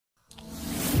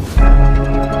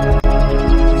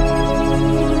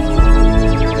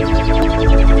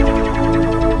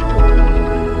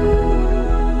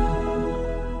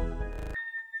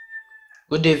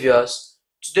Good day, viewers.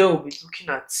 Today we'll be looking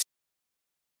at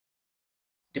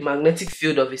the magnetic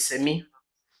field of a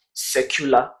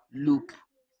semi-circular loop.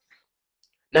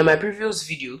 Now, in my previous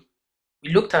video,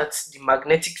 we looked at the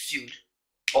magnetic field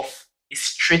of a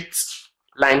straight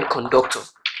line conductor.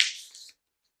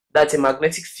 That's a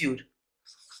magnetic field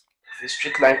of a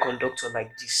straight line conductor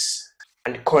like this,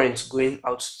 and the current going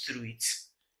out through it.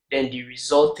 Then the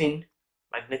resulting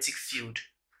magnetic field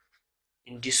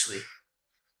in this way.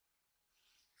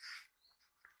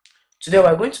 Today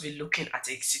we're going to be looking at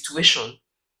a situation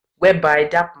whereby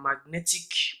that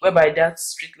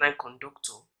straight line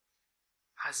conductor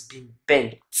has been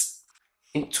bent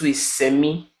into a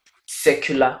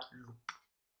semi-circular loop.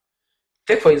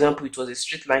 Take for example, it was a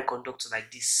straight line conductor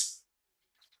like this,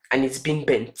 and it's been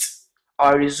bent.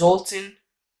 Our resulting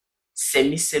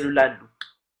semi-circular loop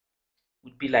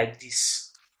would be like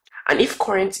this. And if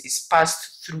current is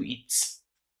passed through it,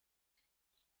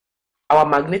 our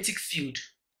magnetic field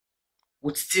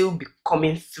would still be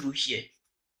coming through here,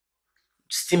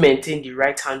 still maintain the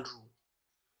right hand rule.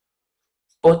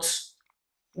 But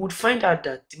we would find out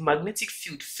that the magnetic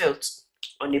field felt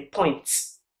on a point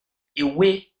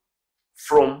away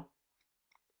from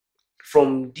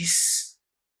these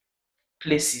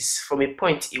places, from a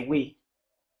point away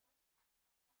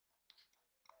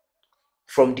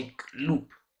from the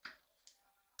loop,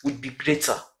 would be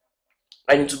greater,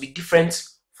 and it will be different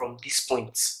from this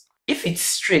point. If it's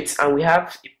straight and we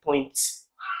have a point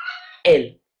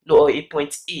or a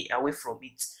point A away from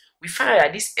it, we find that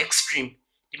at this extreme,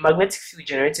 the magnetic field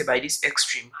generated by this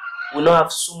extreme will not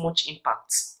have so much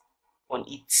impact on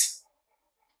it.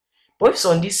 But if it's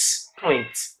on this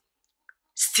point,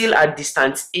 still at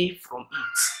distance A from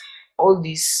it, all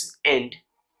this end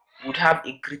would have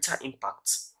a greater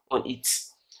impact on it.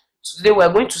 So today we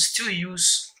are going to still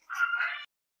use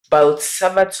BIOT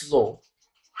SAVART law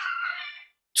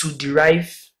to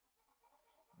derive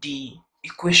the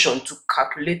equation to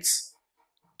calculate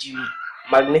the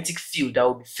magnetic field that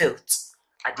will be felt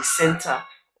at the center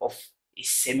of a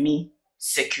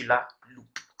semi-circular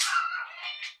loop.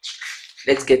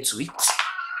 Let's get to it.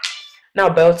 Now,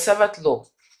 BIOT SAVART law.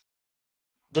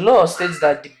 The law states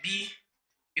that the B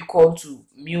equal to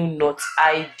mu naught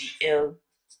I dl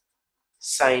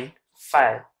sine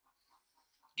phi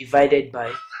divided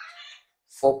by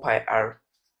 4 pi r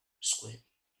squared.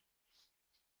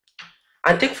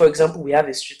 And take for example, we have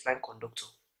a straight line conductor.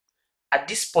 At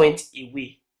this point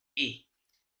away, A,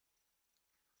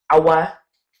 our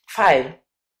phi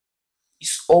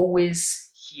is always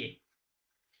here.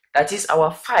 That is, our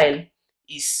phi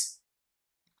is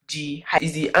the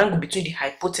angle between the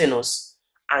hypotenuse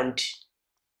and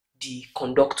the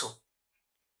conductor.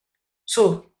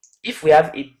 So if we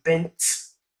have a bent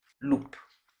loop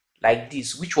like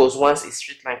this, which was once a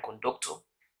straight line conductor,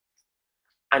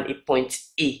 and a point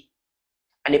A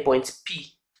and a point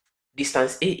P,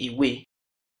 distance A away,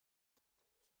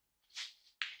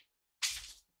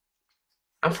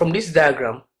 and from this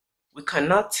diagram we can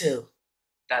now tell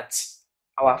that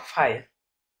our phi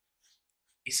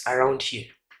is around here,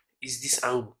 is this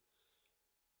angle.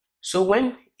 So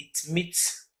when it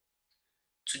meets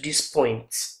to this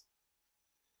point,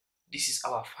 this is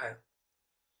our phi,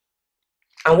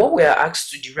 and what we are asked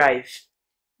to derive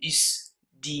is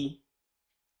the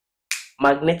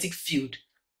magnetic field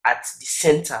at the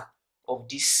center of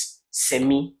this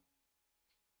semi-circular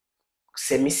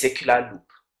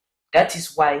loop. That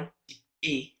is why the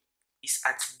A is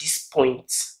at this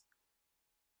point,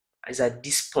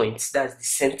 that's the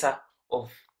center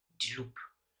of the loop.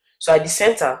 So at the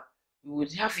center, we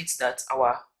would have it that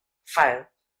our phi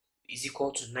is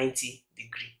equal to 90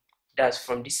 degrees. That's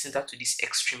from this center to this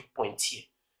extreme point here.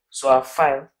 So our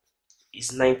phi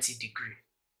is 90 degrees.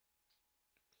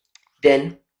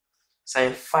 Then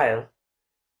sine phi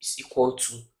is equal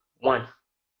to 1.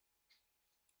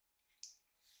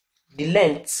 The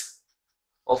length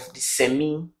of the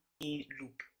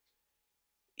semi-loop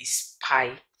is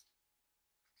pi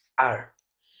r.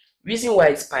 Reason why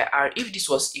it's pi r, if this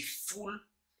was a full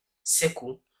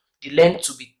circle, the length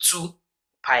would be 2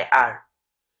 pi r.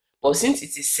 But since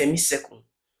it's a semicircle,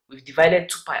 we've divided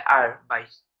 2 pi r by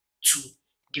 2,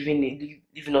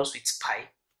 leaving us with pi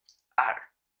r.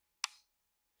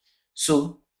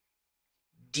 So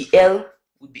the L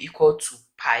would be equal to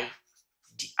pi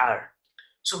dr.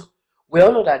 So we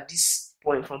all know that this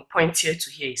point, from point here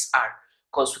to here, is r,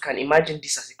 because we can imagine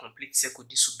this as a complete circle.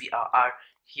 This would be our r,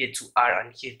 here to r,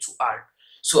 and here to r.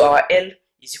 So our L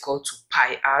is equal to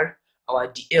pi r, our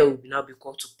dl will now be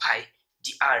equal to pi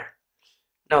dr.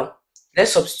 Now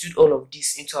let's substitute all of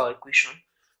this into our equation.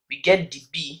 We get the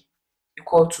B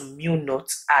equal to mu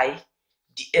naught I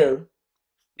dl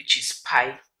which is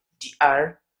pi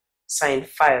dr sine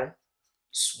phi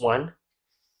is 1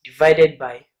 divided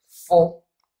by 4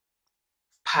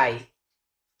 pi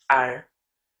r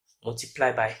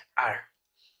multiplied by r.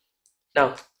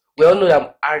 Now, we all know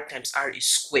that r times r is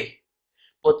square,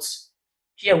 but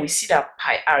here we see that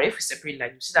pi r, if we separate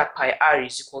like, we see that pi r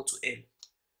is equal to L.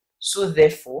 So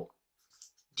therefore,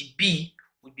 the B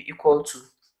would be equal to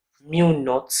mu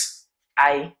naught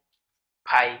I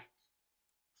pi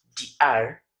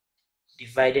dr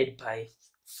divided by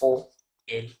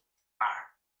 4LR.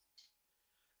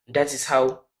 That is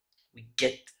how we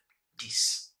get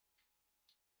this.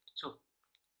 So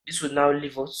this will now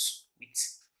leave us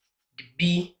with the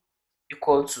B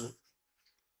equal to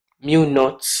mu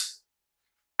naught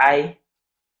I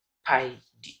pi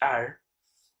dr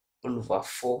all over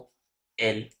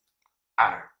 4LR.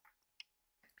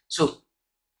 So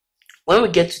when we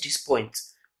get to this point,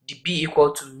 the B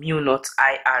equal to mu naught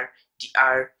IR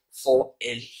dr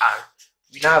 4LR,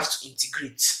 we now have to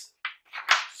integrate.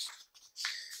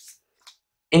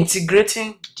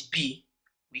 Integrating the B,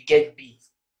 we get B.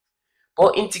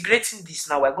 But integrating this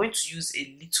now, we're going to use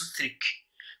a little trick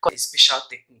called a special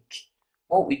technique.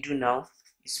 What we do now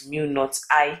is mu naught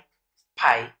I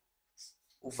pi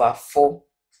over 4LR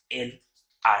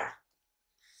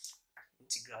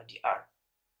integral dr.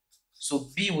 So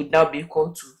B would now be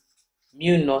equal to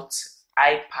mu naught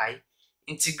I pi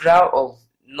integral of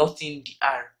nothing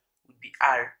dr would be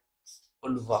r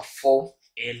all over 4LR.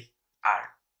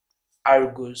 R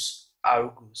goes.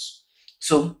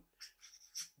 So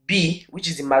B, which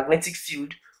is the magnetic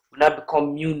field, will now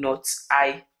become mu naught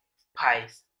I pi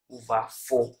over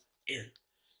 4L.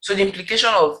 So the implication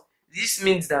of this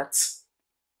means that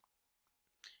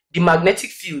the magnetic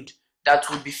field that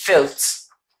would be felt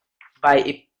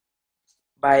by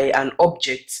an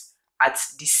object at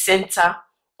the center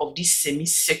of this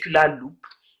semicircular loop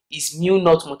is mu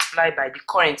naught multiplied by the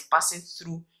current passing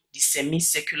through the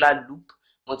semicircular loop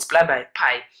multiplied by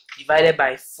pi divided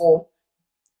by 4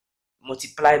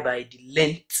 multiplied by the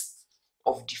length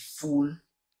of the full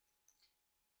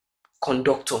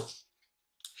conductor.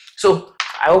 So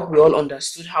I hope we all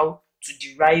understood how to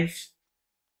derive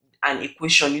an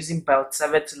equation using BIOT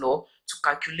SAVART law to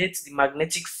calculate the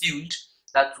magnetic field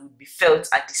that would be felt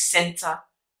at the center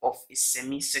of a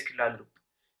semicircular loop.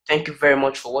 Thank you very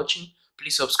much for watching.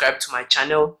 Please subscribe to my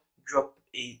channel, drop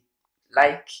a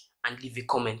like and leave a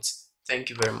comment. Thank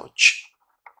you very much.